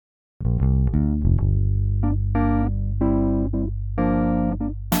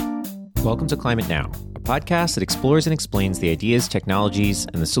Welcome to Climate Now, a podcast that explores and explains the ideas, technologies,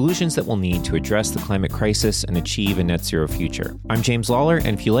 and the solutions that we'll need to address the climate crisis and achieve a net zero future. I'm James Lawler, and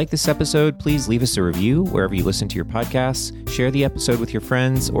if you like this episode, please leave us a review wherever you listen to your podcasts, share the episode with your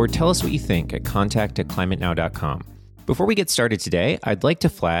friends, or tell us what you think at contact@climatenow.com. Before we get started today, I'd like to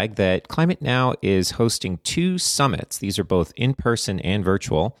flag that Climate Now is hosting two summits. These are both in-person and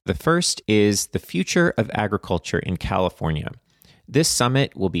virtual. The first is the Future of Agriculture in California. This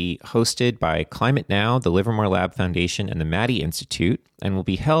summit will be hosted by Climate Now, the Livermore Lab Foundation, and the Maddie Institute, and will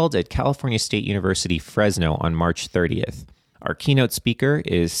be held at California State University, Fresno on March 30th. Our keynote speaker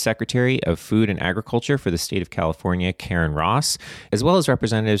is Secretary of Food and Agriculture for the state of California, Karen Ross, as well as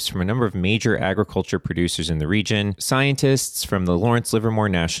representatives from a number of major agriculture producers in the region, scientists from the Lawrence Livermore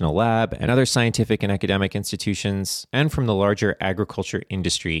National Lab and other scientific and academic institutions, and from the larger agriculture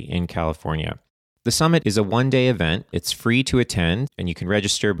industry in California. The summit is a one-day event. It's free to attend, and you can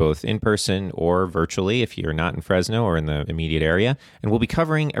register both in person or virtually if you're not in Fresno or in the immediate area. And we'll be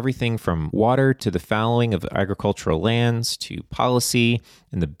covering everything from water to the fallowing of agricultural lands to policy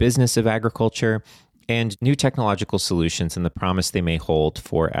and the business of agriculture and new technological solutions and the promise they may hold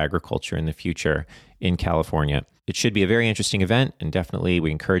for agriculture in the future in California. It should be a very interesting event, and definitely we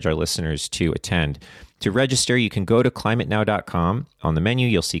encourage our listeners to attend. To register, you can go to climatenow.com. On the menu,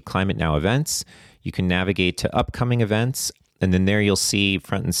 you'll see Climate Now events. You can navigate to upcoming events, and then there you'll see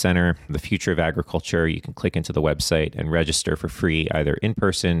front and center the future of agriculture. You can click into the website and register for free, either in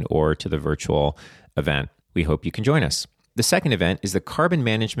person or to the virtual event. We hope you can join us. The second event is the Carbon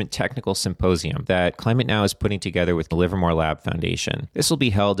Management Technical Symposium that Climate Now is putting together with the Livermore Lab Foundation. This will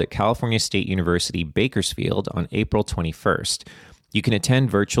be held at California State University, Bakersfield on April 21st. You can attend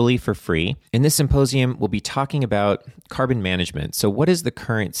virtually for free. In this symposium, we'll be talking about carbon management. So what is the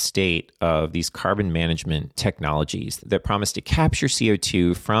current state of these carbon management technologies that promise to capture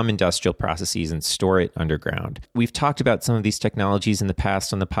CO2 from industrial processes and store it underground? We've talked about some of these technologies in the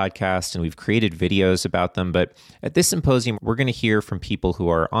past on the podcast, and we've created videos about them. But at this symposium, we're going to hear from people who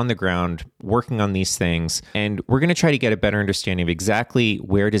are on the ground working on these things. And we're going to try to get a better understanding of exactly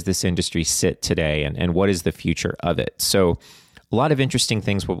where does this industry sit today and what is the future of it. So a lot of interesting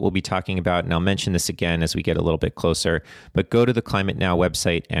things we'll be talking about, and I'll mention this again as we get a little bit closer, but go to the Climate Now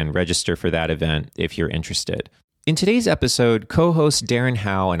website and register for that event if you're interested. In today's episode, co-host Darren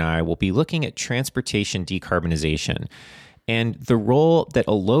Howe and I will be looking at transportation decarbonization and the role that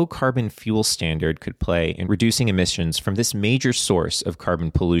a low-carbon fuel standard could play in reducing emissions from this major source of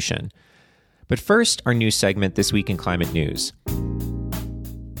carbon pollution. But first, our news segment, This Week in Climate News.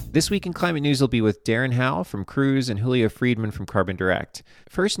 This Week in Climate News will be with Darren Howe from Cruise and Julio Friedman from Carbon Direct.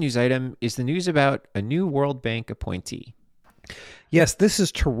 First news item is the news about a new World Bank appointee. Yes, this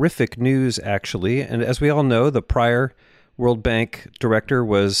is terrific news, actually. And as we all know, the prior World Bank director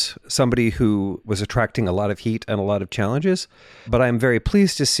was somebody who was attracting a lot of heat and a lot of challenges. But I'm very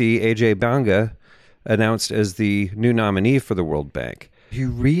pleased to see Ajay Banga announced as the new nominee for the World Bank. He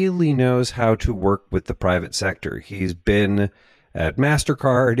really knows how to work with the private sector. He's been at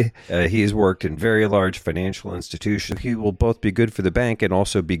MasterCard. He's worked in very large financial institutions. He will both be good for the bank and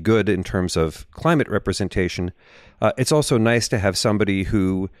also be good in terms of climate representation. It's also nice to have somebody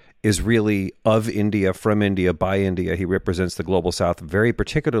who is really of India, from India, by India. He represents the Global South very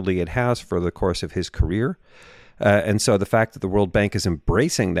particularly and has for the course of his career. And so the fact that the World Bank is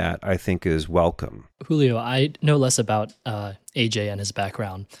embracing that, I think, is welcome. Julio, I know less about AJ and his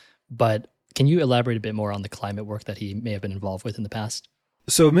background, but can you elaborate a bit more on the climate work that he may have been involved with in the past?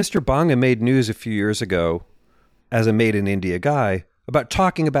 So Mr. Banga made news a few years ago as a Made in India guy about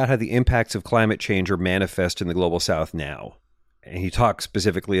talking about how the impacts of climate change are manifest in the Global South now. And he talks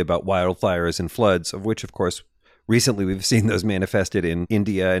specifically about wildfires and floods, of which, of course, recently we've seen those manifested in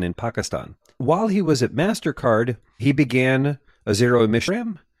India and in Pakistan. While he was at MasterCard, he began a zero emission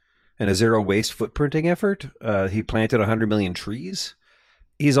program and a zero waste footprinting effort. He planted 100 million trees.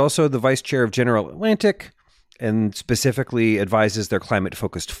 He's also the vice chair of General Atlantic and specifically advises their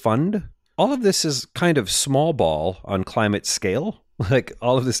climate-focused fund. All of this is kind of small ball on climate scale. Like,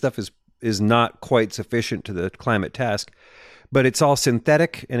 all of this stuff is not quite sufficient to the climate task, but it's all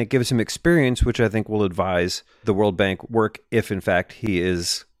synthetic and it gives him experience, which I think will advise the World Bank work if, in fact, he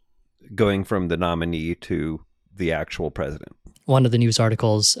is going from the nominee to the actual president. One of the news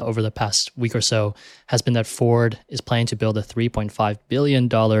articles over the past week or so has been that Ford is planning to build a $3.5 billion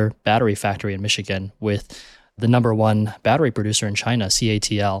battery factory in Michigan with the number one battery producer in China,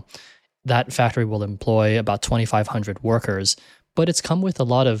 CATL. That factory will employ about 2,500 workers, but it's come with a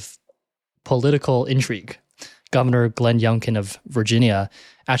lot of political intrigue. Governor Glenn Youngkin of Virginia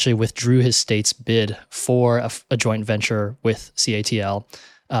actually withdrew his state's bid for a joint venture with CATL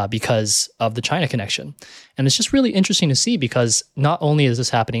because of the China connection. And it's just really interesting to see because not only is this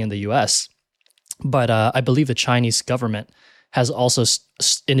happening in the US, but I believe the Chinese government has also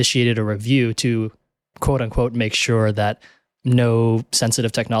initiated a review to quote unquote make sure that no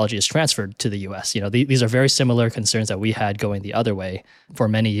sensitive technology is transferred to the US. These are very similar concerns that we had going the other way for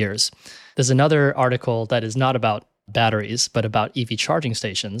many years. There's another article that is not about batteries, but about EV charging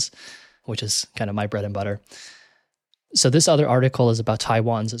stations, which is kind of my bread and butter. So this other article is about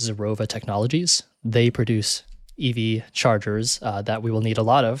Taiwan's Zerova Technologies. They produce EV chargers that we will need a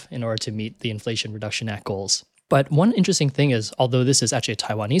lot of in order to meet the Inflation Reduction Act goals. But one interesting thing is, although this is actually a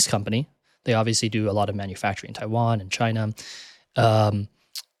Taiwanese company, they obviously do a lot of manufacturing in Taiwan and China.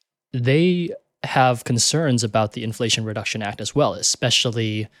 They have concerns about the Inflation Reduction Act as well,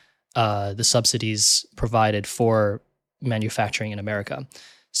 especially the subsidies provided for manufacturing in America.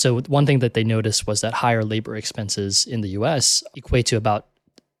 So one thing that they noticed was that higher labor expenses in the US equate to about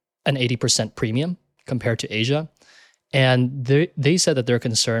an 80% premium compared to Asia. And they said that their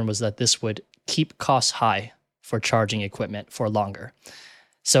concern was that this would keep costs high for charging equipment for longer.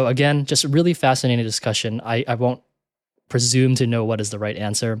 So again, just a really fascinating discussion. I won't presume to know what is the right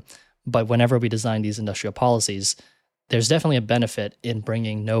answer, but whenever we design these industrial policies, there's definitely a benefit in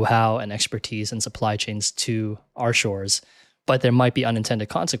bringing know-how and expertise and supply chains to our shores, but there might be unintended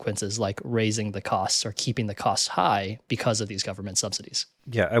consequences like raising the costs or keeping the costs high because of these government subsidies.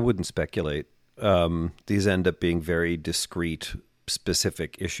 Yeah, I wouldn't speculate. These end up being very discrete,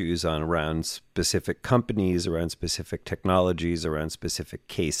 specific issues around specific companies, around specific technologies, around specific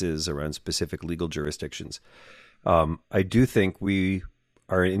cases, around specific legal jurisdictions. I do think we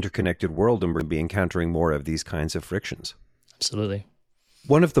are an interconnected world and we're going to be encountering more of these kinds of frictions. Absolutely.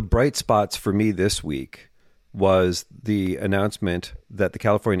 One of the bright spots for me this week was the announcement that the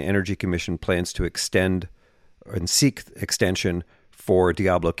California Energy Commission plans to extend and seek extension for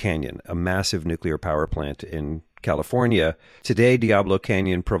Diablo Canyon, a massive nuclear power plant in California. Today, Diablo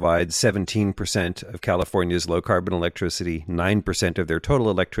Canyon provides 17% of California's low-carbon electricity, 9% of their total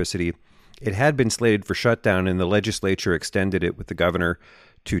electricity. It had been slated for shutdown, and the legislature extended it with the governor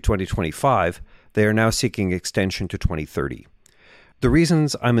to 2025. They are now seeking extension to 2030. The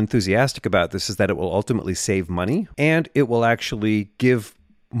reasons I'm enthusiastic about this is that it will ultimately save money, and it will actually give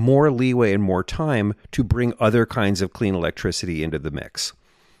more leeway and more time to bring other kinds of clean electricity into the mix.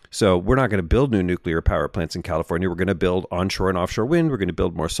 So we're not going to build new nuclear power plants in California. We're going to build onshore and offshore wind. We're going to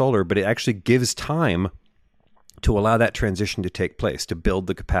build more solar, but it actually gives time to allow that transition to take place, to build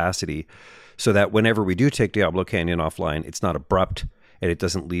the capacity so that whenever we do take Diablo Canyon offline, it's not abrupt and it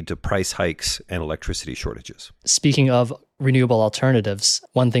doesn't lead to price hikes and electricity shortages. Speaking of renewable alternatives,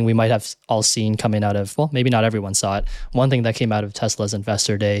 one thing we might have all seen coming out of, well, maybe not everyone saw it. One thing that came out of Tesla's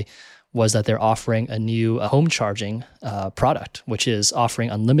Investor Day was that they're offering a new home charging product, which is offering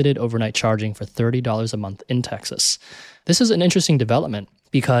unlimited overnight charging for $30 a month in Texas. This is an interesting development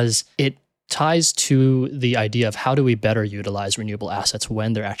because it ties to the idea of how do we better utilize renewable assets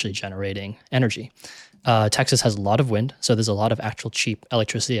when they're actually generating energy. Texas has a lot of wind, so there's a lot of actual cheap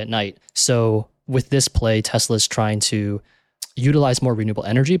electricity at night. So with this play, Tesla's trying to utilize more renewable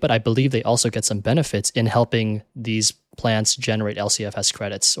energy, but I believe they also get some benefits in helping these plants generate LCFS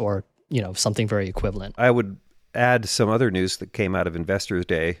credits or something very equivalent. I would add some other news that came out of Investors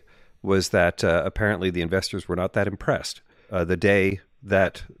Day was that apparently the investors were not that impressed. The day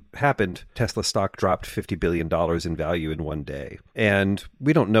that happened, Tesla stock dropped $50 billion in value in one day. And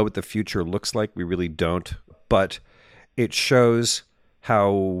we don't know what the future looks like. We really don't. But it shows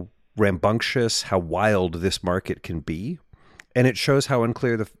how rambunctious, how wild this market can be. And it shows how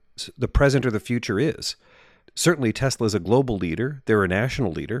unclear the present or the future is. Certainly, Tesla is a global leader. They're a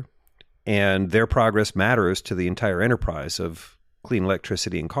national leader. And their progress matters to the entire enterprise of clean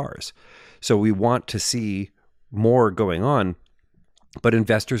electricity and cars. So we want to see more going on. But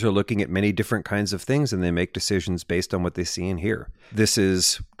investors are looking at many different kinds of things and they make decisions based on what they see and hear. This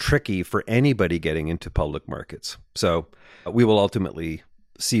is tricky for anybody getting into public markets. So we will ultimately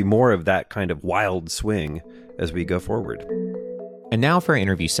see more of that kind of wild swing as we go forward. And now for our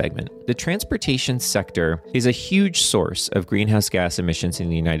interview segment. The transportation sector is a huge source of greenhouse gas emissions in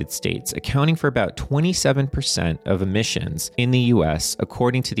the United States, accounting for about 27% of emissions in the U.S.,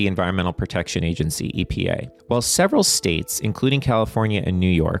 according to the Environmental Protection Agency, EPA. While several states, including California and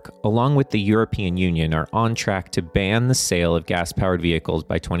New York, along with the European Union, are on track to ban the sale of gas-powered vehicles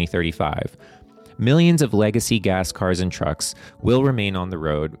by 2035, millions of legacy gas cars and trucks will remain on the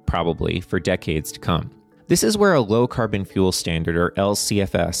road, probably, for decades to come. This is where a low carbon fuel standard, or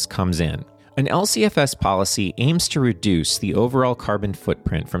LCFS, comes in. An LCFS policy aims to reduce the overall carbon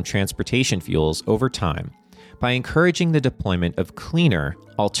footprint from transportation fuels over time by encouraging the deployment of cleaner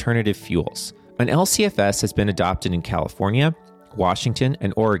alternative fuels. An LCFS has been adopted in California, Washington,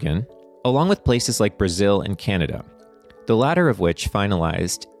 and Oregon, along with places like Brazil and Canada, the latter of which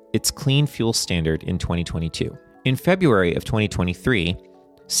finalized its clean fuel standard in 2022. In February of 2023,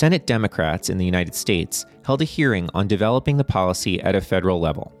 Senate Democrats in the United States held a hearing on developing the policy at a federal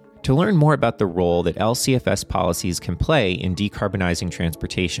level. To learn more about the role that LCFS policies can play in decarbonizing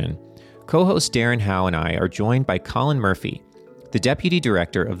transportation, co-host Darren Howe and I are joined by Colin Murphy, the Deputy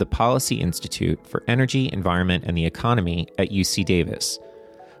Director of the Policy Institute for Energy, Environment, and the Economy at UC Davis.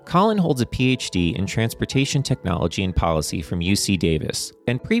 Colin holds a PhD in Transportation Technology and Policy from UC Davis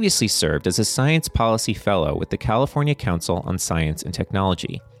and previously served as a Science Policy Fellow with the California Council on Science and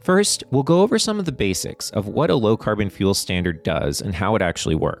Technology. First, we'll go over some of the basics of what a low-carbon fuel standard does and how it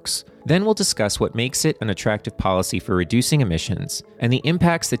actually works. Then we'll discuss what makes it an attractive policy for reducing emissions and the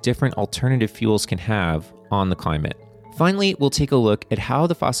impacts that different alternative fuels can have on the climate. Finally, we'll take a look at how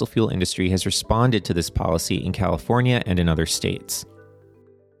the fossil fuel industry has responded to this policy in California and in other states.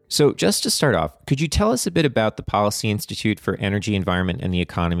 So just to start off, could you tell us a bit about the Policy Institute for Energy, Environment, and the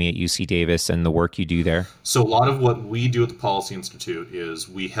Economy at UC Davis and the work you do there? So a lot of what we do at the Policy Institute is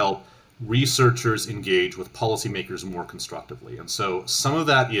we help researchers engage with policymakers more constructively. And so some of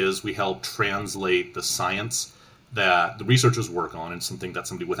that is we help translate the science that the researchers work on into something that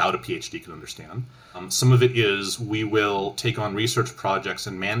somebody without a PhD can understand. Some of it is we will take on research projects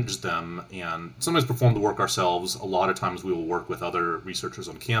and manage them and sometimes perform the work ourselves. A lot of times we will work with other researchers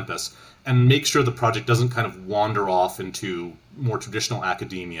on campus and make sure the project doesn't kind of wander off into more traditional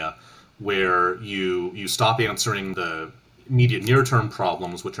academia where you stop answering the immediate near-term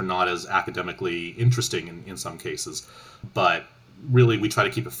problems, which are not as academically interesting in some cases, but really we try to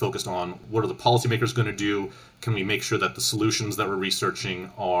keep it focused on what are the policymakers going to do? Can we make sure that the solutions that we're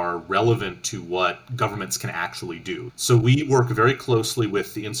researching are relevant to what governments can actually do? So we work very closely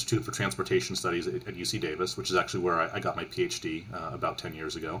with the Institute for Transportation Studies at UC Davis, which is actually where I got my PhD about 10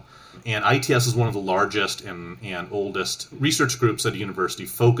 years ago. And ITS is one of the largest and oldest research groups at a university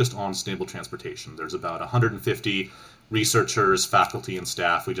focused on sustainable transportation. There's about 150 researchers, faculty, and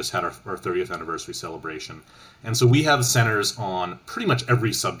staff. We just had our 30th anniversary celebration. And so we have centers on pretty much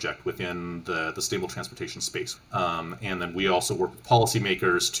every subject within the sustainable transportation space. And then we also work with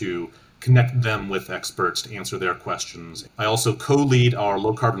policymakers to connect them with experts to answer their questions. I also co-lead our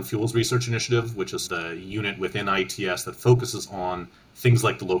Low Carbon Fuels Research Initiative, which is the unit within ITS that focuses on things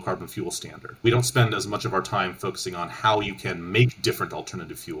like the Low Carbon Fuel Standard. We don't spend as much of our time focusing on how you can make different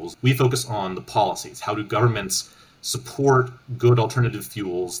alternative fuels. We focus on the policies. How do governments support good alternative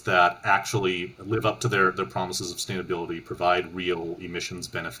fuels that actually live up to their promises of sustainability, provide real emissions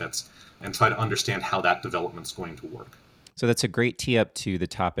benefits, and try to understand how that development's going to work. So that's a great tee up to the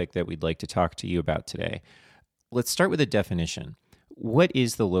topic that we'd like to talk to you about today. Let's start with a definition. What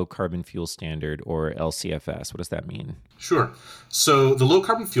is the Low Carbon Fuel Standard, or LCFS? What does that mean? Sure. So the Low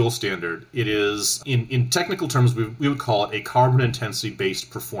Carbon Fuel Standard, it is, in technical terms, we would call it a carbon intensity-based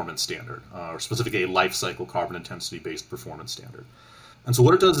performance standard, or specifically a life cycle carbon intensity-based performance standard. And so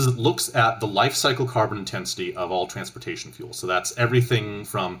what it does is it looks at the life cycle carbon intensity of all transportation fuels. So that's everything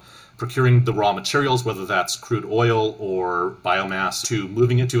from procuring the raw materials, whether that's crude oil or biomass, to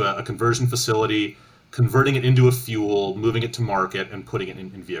moving it to a conversion facility, converting it into a fuel, moving it to market, and putting it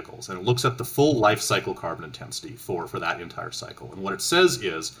in vehicles. And it looks at the full life cycle carbon intensity for that entire cycle. And what it says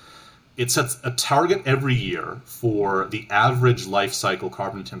is it sets a target every year for the average life cycle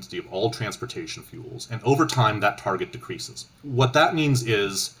carbon intensity of all transportation fuels. And over time, that target decreases. What that means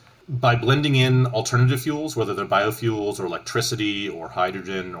is by blending in alternative fuels, whether they're biofuels or electricity or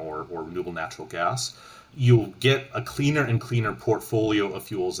hydrogen or renewable natural gas, you'll get a cleaner and cleaner portfolio of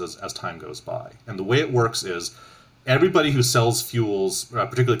fuels as time goes by. And the way it works is everybody who sells fuels,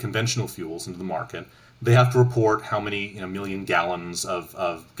 particularly conventional fuels, into the market, they have to report how many million gallons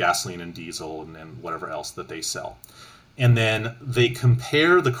of gasoline and diesel and whatever else that they sell. And then they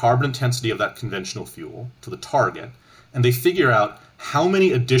compare the carbon intensity of that conventional fuel to the target, and they figure out how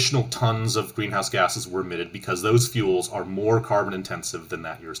many additional tons of greenhouse gases were emitted because those fuels are more carbon intensive than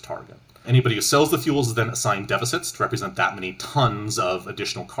that year's target. Anybody who sells the fuels is then assigned deficits to represent that many tons of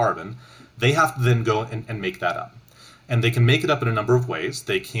additional carbon. They have to then go and make that up. And they can make it up in a number of ways.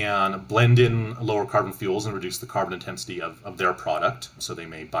 They can blend in lower carbon fuels and reduce the carbon intensity of their product. So they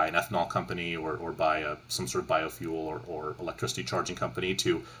may buy an ethanol company or buy some sort of biofuel or electricity charging company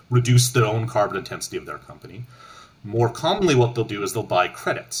to reduce their own carbon intensity of their company. More commonly, what they'll do is they'll buy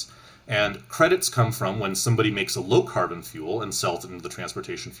credits. And credits come from when somebody makes a low carbon fuel and sells it into the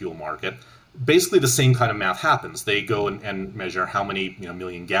transportation fuel market. Basically, the same kind of math happens. They go and measure how many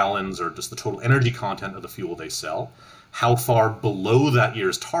million gallons or just the total energy content of the fuel they sell, how far below that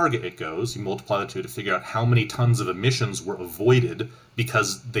year's target it goes. You multiply the two to figure out how many tons of emissions were avoided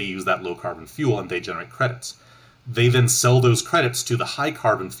because they use that low carbon fuel, and they generate credits. They then sell those credits to the high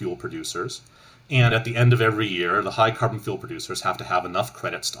carbon fuel producers. And at the end of every year, the high carbon fuel producers have to have enough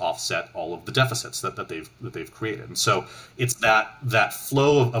credits to offset all of the deficits that they've created. And so it's that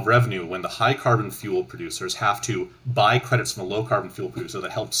flow of revenue when the high carbon fuel producers have to buy credits from a low carbon fuel producer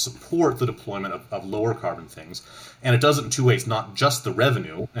that helps support the deployment of lower carbon things. And it does it in two ways, not just the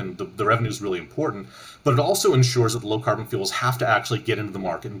revenue, and the revenue is really important, but it also ensures that the low carbon fuels have to actually get into the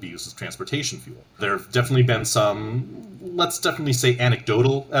market and be used as transportation fuel. There have definitely been some, let's definitely say,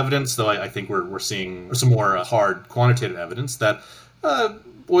 anecdotal evidence, though I think we're seeing some more hard quantitative evidence that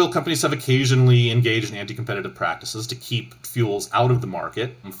oil companies have occasionally engaged in anti-competitive practices to keep fuels out of the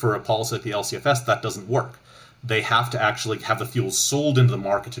market. And for a policy like the LCFS, that doesn't work. They have to actually have the fuels sold into the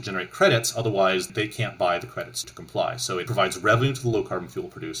market to generate credits, otherwise they can't buy the credits to comply. So it provides revenue to the low carbon fuel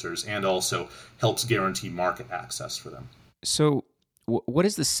producers and also helps guarantee market access for them. So what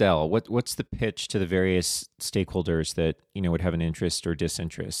is the sell? What's the pitch to the various stakeholders that would have an interest or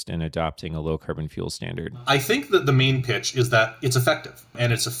disinterest in adopting a low carbon fuel standard? I think that the main pitch is that it's effective,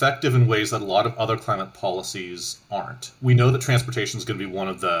 and it's effective in ways that a lot of other climate policies aren't. We know that transportation is going to be one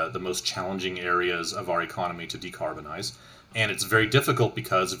of the most challenging areas of our economy to decarbonize, and it's very difficult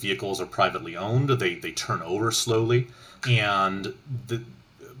because vehicles are privately owned. They turn over slowly, and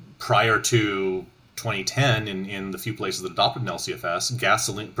prior to 2010, in the few places that adopted an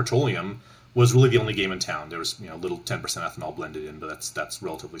LCFS, petroleum was really the only game in town. There was little 10% ethanol blended in, but that's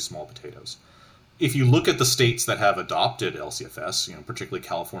relatively small potatoes. If you look at the states that have adopted LCFS, particularly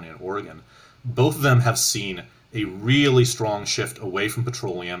California and Oregon, both of them have seen a really strong shift away from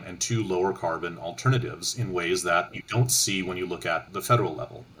petroleum and to lower carbon alternatives in ways that you don't see when you look at the federal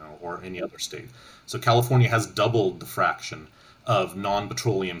level or any other state. So California has doubled the fraction of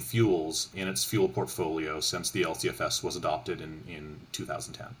non-petroleum fuels in its fuel portfolio since the LCFS was adopted in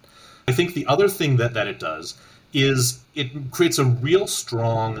 2010. I think the other thing that it does is it creates a real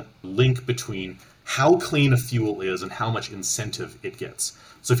strong link between how clean a fuel is and how much incentive it gets.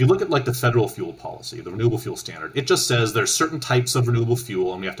 So if you look at the federal fuel policy, the renewable fuel standard, it just says there's certain types of renewable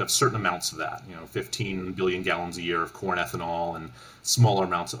fuel and we have to have certain amounts of that, 15 billion gallons a year of corn ethanol and smaller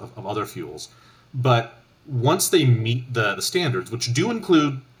amounts of other fuels. But once they meet the standards, which do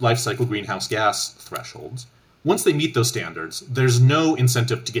include life cycle greenhouse gas thresholds, once they meet those standards, there's no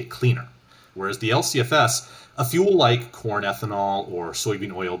incentive to get cleaner. Whereas the LCFS, a fuel like corn ethanol or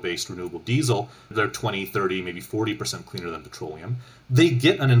soybean oil-based renewable diesel, they're 20, 30, maybe 40% cleaner than petroleum. They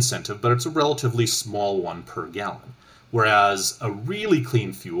get an incentive, but it's a relatively small one per gallon. Whereas a really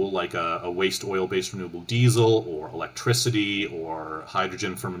clean fuel like a waste oil-based renewable diesel or electricity or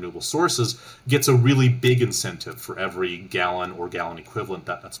hydrogen from renewable sources gets a really big incentive for every gallon or gallon equivalent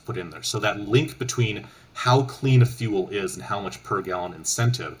that's put in there. So that link between how clean a fuel is and how much per gallon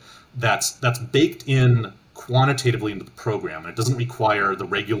incentive, that's baked in quantitatively into the program. And it doesn't require the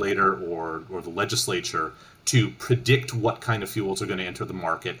regulator or the legislature to predict what kind of fuels are going to enter the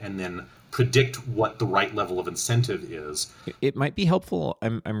market and then predict what the right level of incentive is. It might be helpful,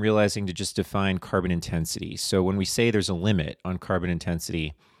 I'm realizing, to just define carbon intensity. So when we say there's a limit on carbon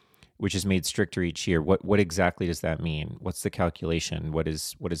intensity, which is made stricter each year, what exactly does that mean? What's the calculation? What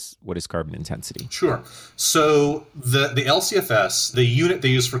is carbon intensity? Sure. So the LCFS, the unit they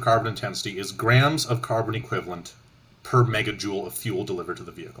use for carbon intensity is grams of carbon equivalent per megajoule of fuel delivered to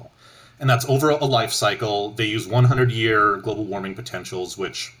the vehicle. And that's over a life cycle. They use 100-year global warming potentials,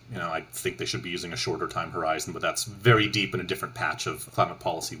 which, I think they should be using a shorter time horizon, but that's very deep in a different patch of climate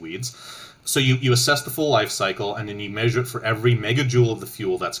policy weeds. So you assess the full life cycle, and then you measure it for every megajoule of the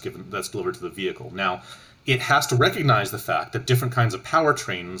fuel that's delivered to the vehicle. Now, it has to recognize the fact that different kinds of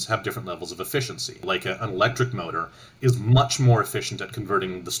powertrains have different levels of efficiency. Like an electric motor is much more efficient at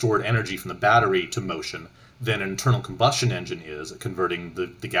converting the stored energy from the battery to motion than an internal combustion engine is at converting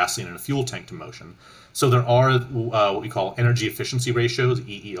the gasoline in a fuel tank to motion. So there are what we call energy efficiency ratios,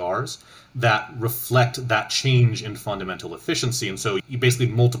 EERs, that reflect that change in fundamental efficiency. And so you basically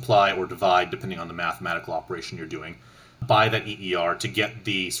multiply or divide, depending on the mathematical operation you're doing, by that EER to get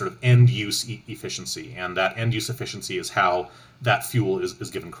the sort of end-use efficiency. And that end-use efficiency is how that fuel is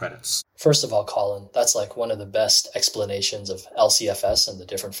given credits. First of all, Colin, that's one of the best explanations of LCFS and the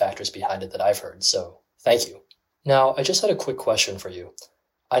different factors behind it that I've heard. So thank you. Now, I just had a quick question for you.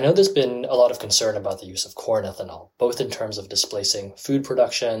 I know there's been a lot of concern about the use of corn ethanol, both in terms of displacing food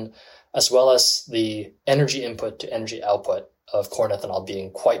production, as well as the energy input to energy output of corn ethanol being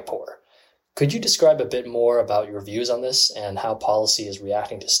quite poor. Could you describe a bit more about your views on this and how policy is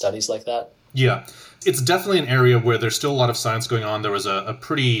reacting to studies like that? Yeah, it's definitely an area where there's still a lot of science going on. There was a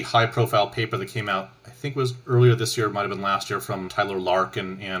pretty high-profile paper that came out, I think it was earlier this year, it might have been last year, from Tyler Lark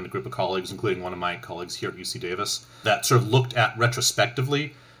and a group of colleagues, including one of my colleagues here at UC Davis, that sort of looked at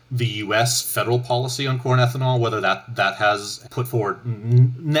retrospectively the U.S. federal policy on corn ethanol, whether that has put forward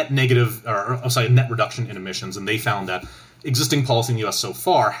net reduction in emissions, and they found that existing policy in the U.S. so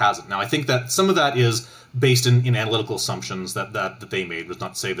far hasn't. Now, I think that some of that is based in analytical assumptions that they made. Was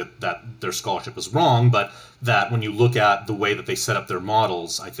not to say that their scholarship is wrong, but that when you look at the way that they set up their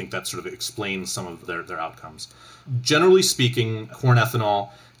models, I think that sort of explains some of their outcomes. Generally speaking, corn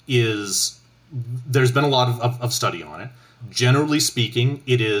ethanol there's been a lot of study on it. Generally speaking,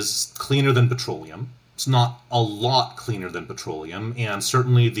 it is cleaner than petroleum. It's not a lot cleaner than petroleum, and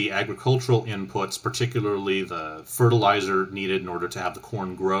certainly the agricultural inputs, particularly the fertilizer needed in order to have the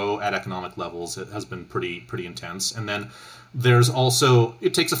corn grow at economic levels, it has been pretty intense. And then there's also,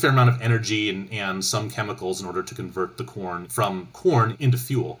 it takes a fair amount of energy and some chemicals in order to convert the corn from corn into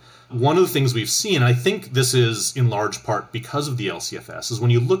fuel. One of the things we've seen, and I think this is in large part because of the LCFS, is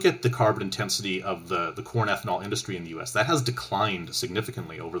when you look at the carbon intensity of the corn ethanol industry in the U.S., that has declined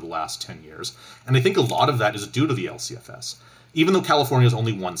significantly over the last 10 years. And I think a lot of that is due to the LCFS. Even though California is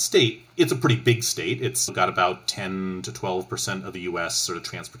only one state, it's a pretty big state. It's got about 10 to 12% of the U.S. sort of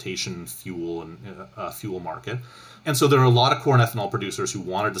transportation fuel and fuel market. And so there are a lot of corn ethanol producers who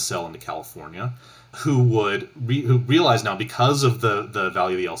wanted to sell into California who realize now, because of the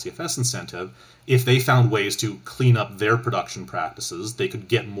value of the LCFS incentive, if they found ways to clean up their production practices, they could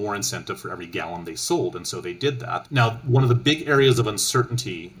get more incentive for every gallon they sold, and so they did that. Now, one of the big areas of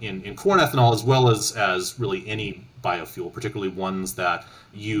uncertainty in corn ethanol, as well as really any biofuel, particularly ones that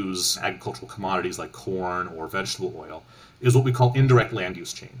use agricultural commodities like corn or vegetable oil, is what we call indirect land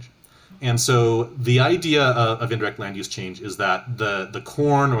use change. And so the idea of indirect land use change is that the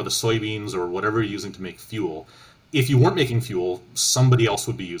corn or the soybeans or whatever you're using to make fuel, if you weren't making fuel, somebody else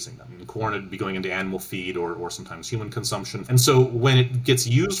would be using them. And corn would be going into animal feed or sometimes human consumption. And so when it gets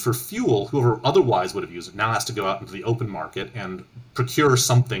used for fuel, whoever otherwise would have used it now has to go out into the open market and procure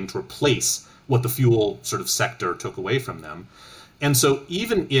something to replace what the fuel sort of sector took away from them. And so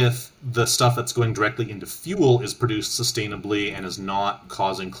even if the stuff that's going directly into fuel is produced sustainably and is not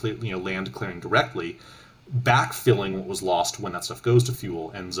causing land clearing directly, backfilling what was lost when that stuff goes to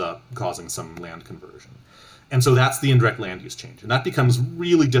fuel ends up causing some land conversion. And so that's the indirect land use change. And that becomes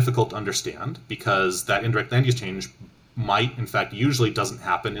really difficult to understand because that indirect land use change might, in fact, usually doesn't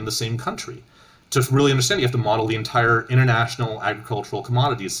happen in the same country. To really understand, you have to model the entire international agricultural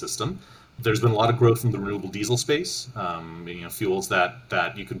commodities system. There's been a lot of growth in the renewable diesel space, fuels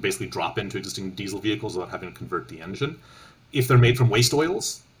that you can basically drop into existing diesel vehicles without having to convert the engine. If they're made from waste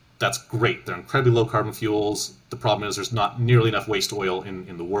oils, that's great. They're incredibly low carbon fuels. The problem is there's not nearly enough waste oil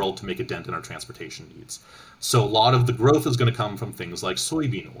in the world to make a dent in our transportation needs. So a lot of the growth is going to come from things like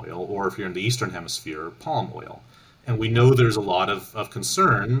soybean oil, or if you're in the Eastern Hemisphere, palm oil. And we know there's a lot of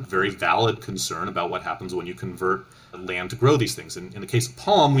concern, very valid concern, about what happens when you convert land to grow these things. In the case of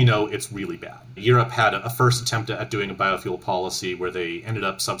palm, we know it's really bad. Europe had a first attempt at doing a biofuel policy where they ended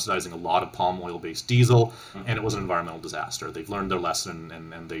up subsidizing a lot of palm oil-based diesel, and it was an environmental disaster. They've learned their lesson,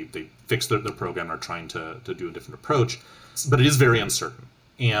 and they fixed their program and are trying to do a different approach. But it is very uncertain.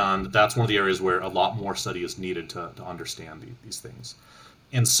 And that's one of the areas where a lot more study is needed to understand these things.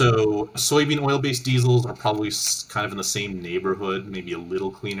 And so soybean oil-based diesels are probably kind of in the same neighborhood, maybe a little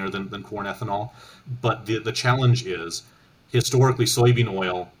cleaner than corn ethanol. But the challenge is, historically, soybean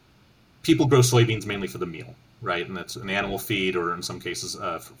oil, people grow soybeans mainly for the meal, right? And that's an animal feed or in some cases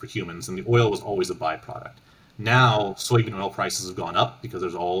for humans. And the oil was always a byproduct. Now, soybean oil prices have gone up because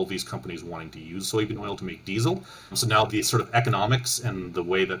there's all these companies wanting to use soybean oil to make diesel. So now the sort of economics and the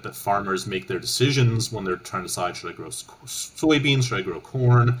way that the farmers make their decisions when they're trying to decide, should I grow soybeans, should I grow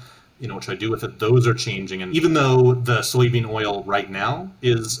corn, what should I do with it, those are changing. And even though the soybean oil right now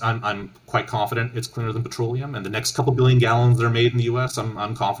is, I'm quite confident it's cleaner than petroleum, and the next couple billion gallons that are made in the U.S.,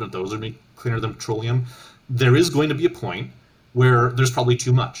 I'm confident those are cleaner than petroleum, there is going to be a point where there's probably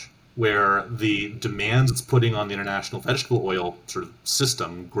too much, where the demands it's putting on the international vegetable oil sort of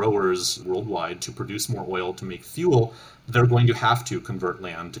system, growers worldwide, to produce more oil to make fuel, they're going to have to convert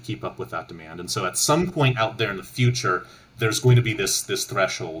land to keep up with that demand. And so at some point out there in the future, there's going to be this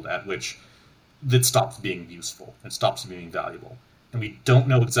threshold at which it stops being useful, it stops being valuable. And we don't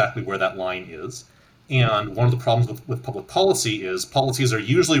know exactly where that line is. And one of the problems with public policy is policies are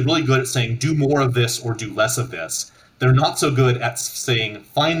usually really good at saying do more of this or do less of this. They're not so good at saying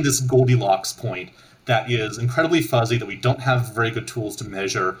find this Goldilocks point that is incredibly fuzzy, that we don't have very good tools to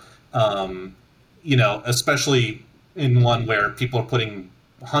measure, especially in one where people are putting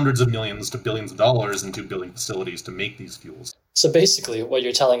hundreds of millions to billions of dollars into building facilities to make these fuels. So basically what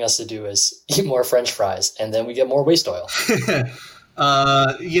you're telling us to do is eat more French fries and then we get more waste oil.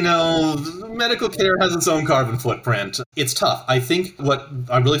 Medical care has its own carbon footprint. It's tough. I think what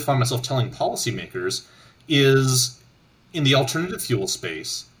I really find myself telling policymakers is in the alternative fuel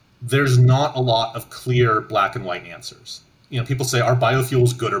space, there's not a lot of clear black and white answers. People say, are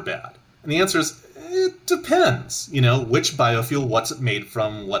biofuels good or bad? And the answer is, it depends. Which biofuel, what's it made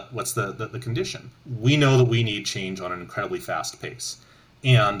from, what's the condition? We know that we need change on an incredibly fast pace.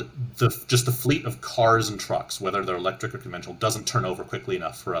 And the fleet of cars and trucks, whether they're electric or conventional, doesn't turn over quickly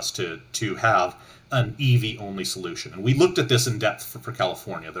enough for us to have an EV-only solution. And we looked at this in depth for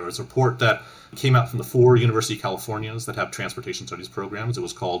California. There was a report that came out from the 4 University of Californias that have transportation studies programs. It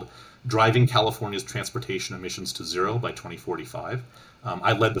was called Driving California's Transportation Emissions to Zero by 2045.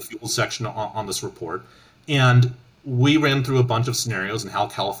 I led the fuel section on this report. And we ran through a bunch of scenarios and how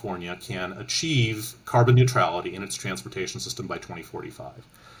California can achieve carbon neutrality in its transportation system by 2045.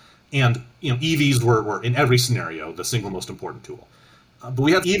 And EVs were in every scenario the single most important tool. But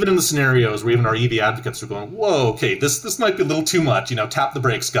we have, even in the scenarios where even our EV advocates are going, whoa, okay, this might be a little too much, tap the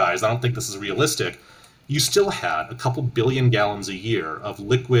brakes, guys, I don't think this is realistic. You still had a couple billion gallons a year of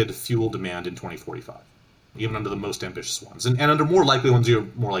liquid fuel demand in 2045. Even under the most ambitious ones. And under more likely ones, you're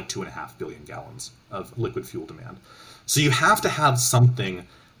more like 2.5 billion gallons of liquid fuel demand. So you have to have something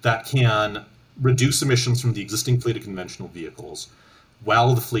that can reduce emissions from the existing fleet of conventional vehicles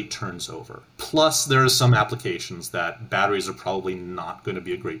while the fleet turns over. Plus, there are some applications that batteries are probably not going to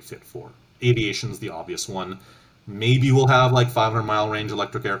be a great fit for. Aviation is the obvious one. Maybe we'll have like 500-mile range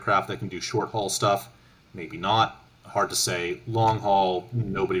electric aircraft that can do short-haul stuff. Maybe not. Hard to say. Long haul,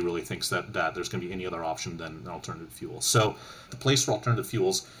 nobody really thinks that there's going to be any other option than alternative fuels. So the place for alternative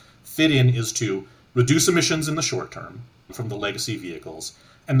fuels fit in is to reduce emissions in the short term from the legacy vehicles,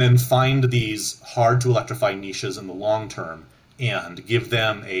 and then find these hard to electrify niches in the long term and give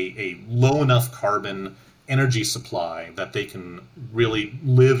them a low enough carbon energy supply that they can really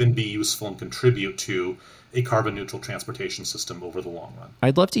live and be useful and contribute to a carbon neutral transportation system over the long run.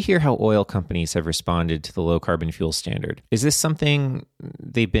 I'd love to hear how oil companies have responded to the low carbon fuel standard. Is this something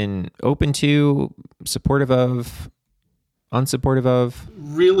they've been open to, supportive of, unsupportive of?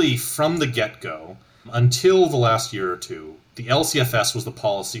 Really, from the get-go, until the last year or two, the LCFS was the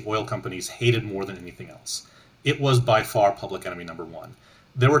policy oil companies hated more than anything else. It was by far public enemy number one.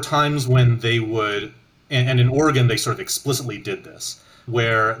 There were times when they would, and in Oregon they sort of explicitly did this,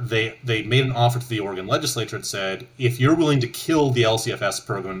 where they made an offer to the Oregon legislature and said, if you're willing to kill the LCFS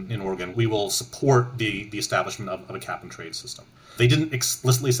program in Oregon, we will support the establishment of a cap and trade system. They didn't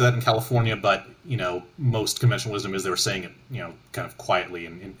explicitly say that in California, but most conventional wisdom is they were saying it kind of quietly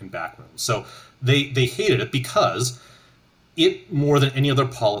in back rooms. So they hated it because it, more than any other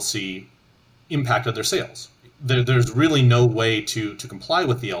policy, impacted their sales. There's really no way to comply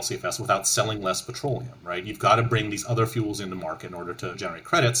with the LCFS without selling less petroleum, right? You've got to bring these other fuels into market in order to generate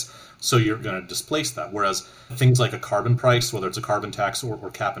credits, so you're going to displace that. Whereas things like a carbon price, whether it's a carbon tax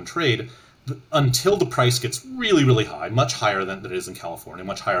or cap and trade, until the price gets really, really high, much higher than it is in California,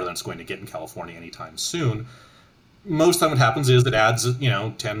 much higher than it's going to get in California anytime soon, most of the time what happens is it adds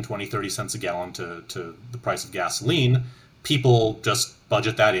 10, 20, 30 cents a gallon to the price of gasoline. People just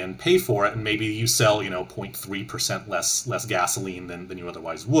budget that in, pay for it, and maybe you sell 0.3% less gasoline than you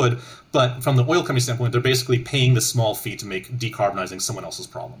otherwise would. But from the oil company standpoint, they're basically paying the small fee to make decarbonizing someone else's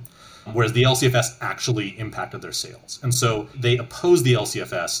problem. Whereas the LCFS actually impacted their sales. And so they opposed the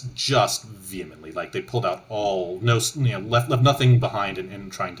LCFS just vehemently. Like they pulled out left nothing behind in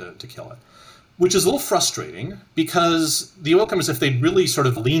trying to kill it. Which is a little frustrating because the oil companies, if they'd really sort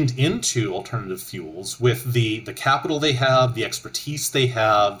of leaned into alternative fuels with the capital they have, the expertise they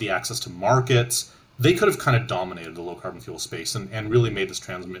have, the access to markets, they could have kind of dominated the low carbon fuel space and really made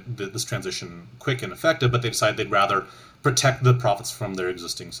this transition quick and effective, but they decided they'd rather protect the profits from their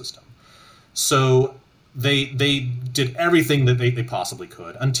existing system. So they did everything that they possibly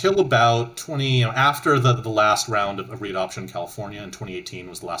could until about after the last round of readoption in California in 2018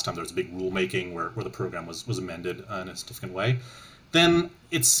 was the last time there was a big rulemaking where the program was amended in a significant way. Then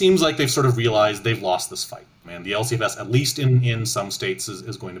it seems like they've sort of realized they've lost this fight. And the LCFS, at least in some states,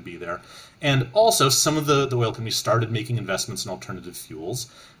 is going to be there. And also, some of the oil companies started making investments in alternative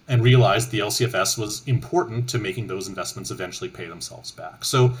fuels and realized the LCFS was important to making those investments eventually pay themselves back.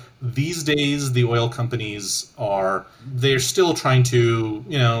 So these days, the oil companies they're still trying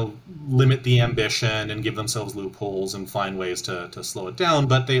to, limit the ambition and give themselves loopholes and find ways to slow it down,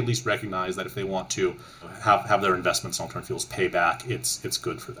 but they at least recognize that if they want to have their investments in alternative fuels pay back, it's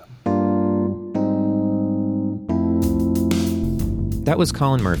good for them. That was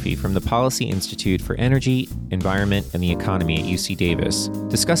Colin Murphy from the Policy Institute for Energy, Environment, and the Economy at UC Davis,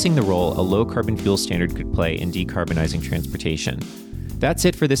 discussing the role a low-carbon fuel standard could play in decarbonizing transportation. That's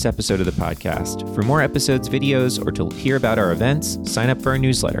it for this episode of the podcast. For more episodes, videos, or to hear about our events, sign up for our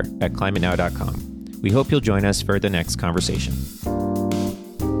newsletter at climatenow.com. We hope you'll join us for the next conversation.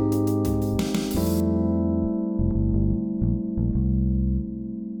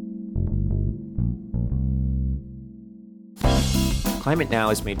 Climate Now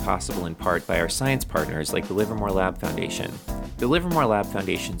is made possible in part by our science partners like the Livermore Lab Foundation. The Livermore Lab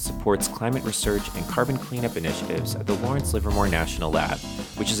Foundation supports climate research and carbon cleanup initiatives at the Lawrence Livermore National Lab,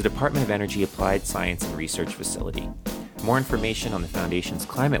 which is a Department of Energy applied science and research facility. More information on the Foundation's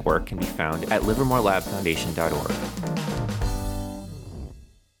climate work can be found at livermorelabfoundation.org.